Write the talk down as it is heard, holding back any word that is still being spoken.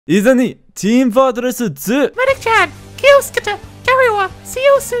いざにチームファートレス2。マリちゃん、気をつけて。彼は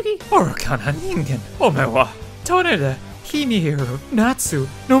強すぎ。愚かな人間。お前は種で火にいる夏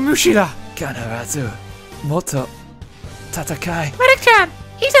の虫だ。必ずもっと戦い。マリちゃん、い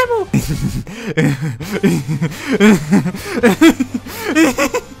ざも。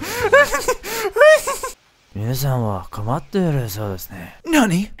皆さんは困っているそうですね。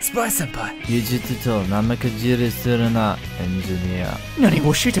何？スパイ先輩。技術と生かじりするなエンジニア。何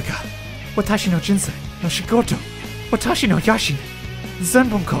をしてか。私の人生の仕事、私の野心、全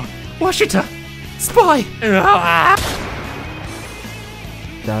部壊したスパイ。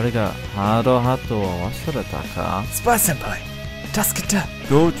誰がハードハットを忘れたか？スパイ先輩、助けて。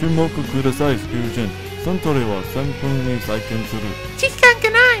ご注目ください、友人。サントリーは3分に再建する。時間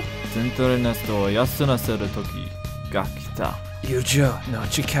がない。セントリネストを休ませる時が来た。友情の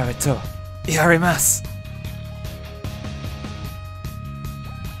力とやります。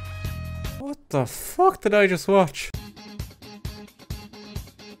What the fuck did I just watch?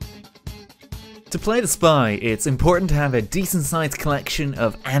 To play the spy, it's important to have a decent-sized collection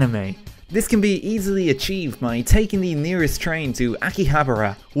of anime. This can be easily achieved by taking the nearest train to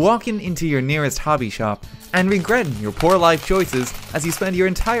Akihabara, walking into your nearest hobby shop, and regretting your poor life choices as you spend your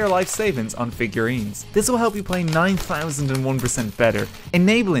entire life savings on figurines. This will help you play 9001% better,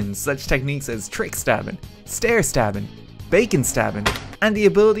 enabling such techniques as trick stabbing, stare stabbing, bacon stabbing, and the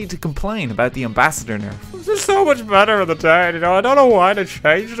ability to complain about the ambassador nerf. This is so much better in the day, you know. I don't know why they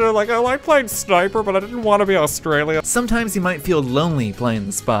changed it. Like, I like playing Sniper, but I didn't want to be Australia. Sometimes you might feel lonely playing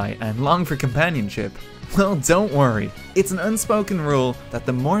the spy and long for companionship. Well, don't worry. It's an unspoken rule that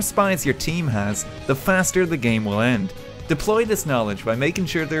the more spies your team has, the faster the game will end. Deploy this knowledge by making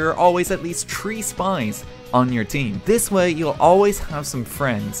sure there are always at least 3 spies on your team. This way you'll always have some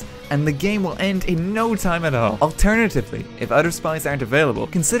friends, and the game will end in no time at all. Alternatively, if other spies aren't available,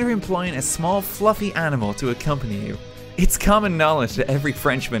 consider employing a small fluffy animal to accompany you. It's common knowledge that every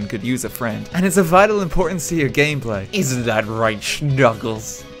Frenchman could use a friend, and it's of vital importance to your gameplay. Isn't that right,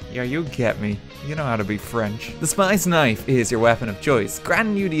 Schnuggles? Yeah, you get me. You know how to be French. The spy's knife is your weapon of choice,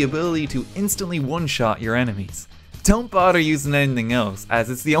 granting you the ability to instantly one-shot your enemies. Don't bother using anything else, as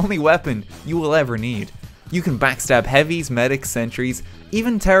it's the only weapon you will ever need. You can backstab heavies, medics, sentries,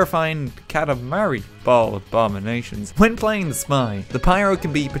 even terrifying Katamari ball abominations. When playing the spy, the pyro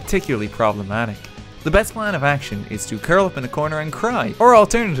can be particularly problematic. The best plan of action is to curl up in a corner and cry, or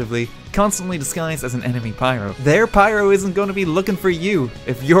alternatively, constantly disguised as an enemy pyro. Their pyro isn't going to be looking for you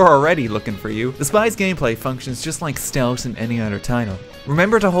if you're already looking for you. The spy's gameplay functions just like stealth in any other title.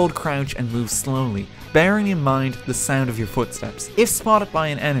 Remember to hold crouch and move slowly, bearing in mind the sound of your footsteps. If spotted by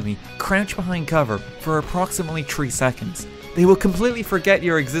an enemy, crouch behind cover for approximately 3 seconds. They will completely forget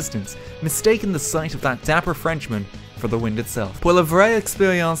your existence, mistaking the sight of that dapper Frenchman for the wind itself. Pour la vraie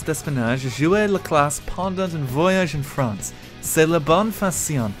expérience d'espionnage, jouez la classe pendant un voyage en France. C'est la bonne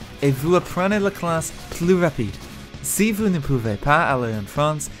façon, et vous apprenez la classe plus rapide. Si vous ne pouvez pas aller en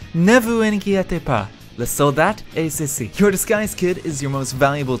France, ne vous inquiétez pas. Le soldat est ici. Your disguise kit is your most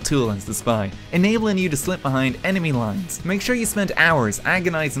valuable tool as the spy, enabling you to slip behind enemy lines. Make sure you spend hours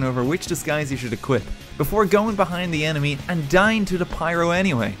agonizing over which disguise you should equip, before going behind the enemy and dying to the pyro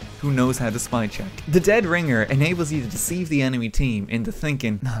anyway. Who knows how to spy check? The dead ringer enables you to deceive the enemy team into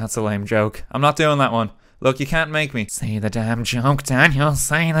thinking, "Nah, that's a lame joke. I'm not doing that one. Look, you can't make me." Say the damn joke, Daniel,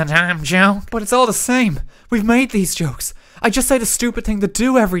 say the damn joke. But it's all the same. We've made these jokes. I just say the stupid thing to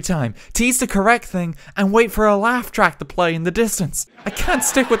do every time, tease the correct thing, and wait for a laugh track to play in the distance. I can't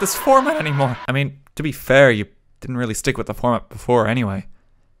stick with this format anymore. I mean, to be fair, you didn't really stick with the format before anyway.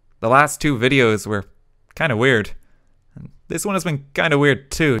 The last 2 videos were kinda weird. And this one has been kinda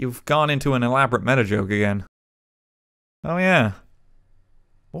weird too. You've gone into an elaborate meta joke again. Oh yeah.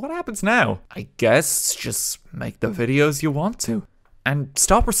 What happens now? I guess just make the videos you want to. And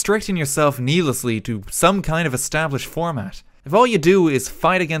stop restricting yourself needlessly to some kind of established format. If all you do is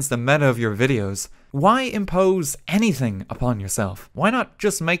fight against the meta of your videos, why impose anything upon yourself? Why not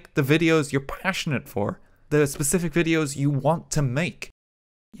just make the videos you're passionate for? The specific videos you want to make?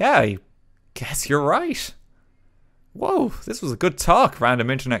 Yeah, I guess you're right. Whoa, this was a good talk, random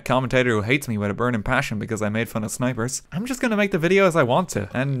internet commentator who hates me with a burning passion because I made fun of snipers. I'm just gonna make the videos I want to,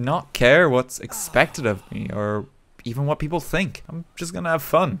 and not care what's expected of me, or even what people think. I'm just gonna have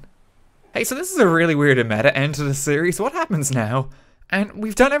fun. Hey, so this is a really weird and meta end to the series. What happens now? And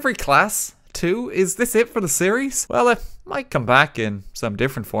we've done every class too. Is this it for the series? Well, it might come back in some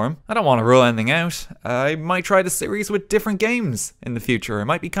different form. I don't want to rule anything out. I might try the series with different games in the future. It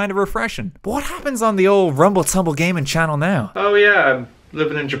might be kind of refreshing. But what happens on the old Rumble Tumble Gaming channel now? Oh yeah, I'm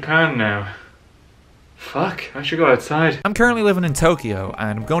living in Japan now. Fuck, I should go outside. I'm currently living in Tokyo,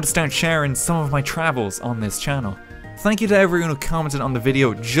 and I'm going to start sharing some of my travels on this channel. Thank you to everyone who commented on the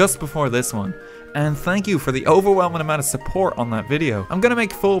video just before this one, and thank you for the overwhelming amount of support on that video. I'm gonna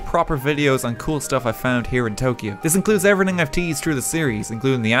make full proper videos on cool stuff I found here in Tokyo. This includes everything I've teased through the series,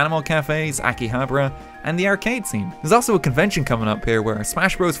 including the animal cafes, Akihabara, and the arcade scene. There's also a convention coming up here where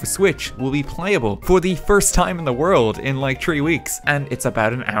Smash Bros for Switch will be playable for the first time in the world in like 3 weeks, and it's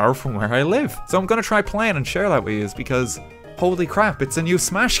about an hour from where I live. So I'm gonna try playing and share that with you because holy crap, it's a new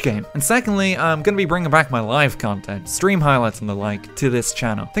Smash game. And secondly, I'm gonna be bringing back my live content, stream highlights and the like, to this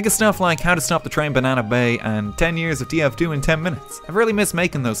channel. Think of stuff like How to Stop the Train Banana Bay and 10 years of TF2 in 10 minutes. I've really missed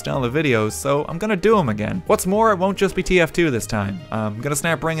making those style of videos, so I'm gonna do them again. What's more, it won't just be TF2 this time. I'm gonna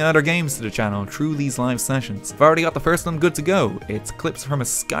start bringing other games to the channel through these live sessions. I've already got the first one good to go. It's clips from a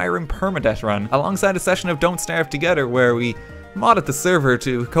Skyrim permadeath run, alongside a session of Don't Starve Together where we modded the server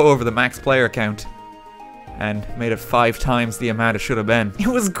to go over the max player count and made it 5 times the amount it should have been. It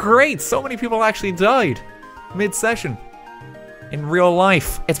was great! So many people actually died mid-session. In real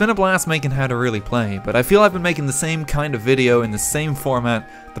life. It's been a blast making How to Really Play, but I feel I've been making the same kind of video in the same format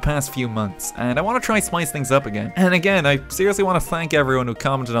the past few months, and I want to try spice things up again. And again, I seriously want to thank everyone who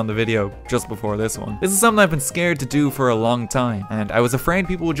commented on the video just before this one. This is something I've been scared to do for a long time, and I was afraid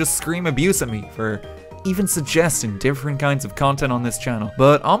people would just scream abuse at me for even suggesting different kinds of content on this channel.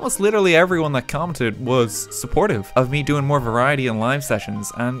 But almost literally everyone that commented was supportive of me doing more variety in live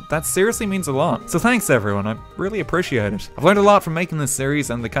sessions, and that seriously means a lot. So thanks everyone, I really appreciate it. I've learned a lot from making this series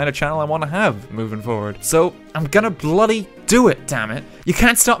and the kind of channel I want to have moving forward. So I'm gonna bloody do it, damn it. You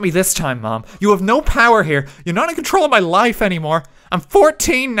can't stop me this time, Mom. You have no power here. You're not in control of my life anymore. I'm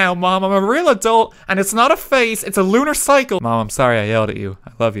 14 now, Mom. I'm a real adult, and it's not a phase, it's a lunar cycle. Mom, I'm sorry I yelled at you.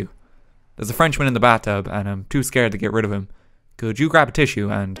 I love you. There's a Frenchman in the bathtub, and I'm too scared to get rid of him. Could you grab a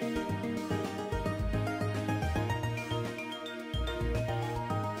tissue and...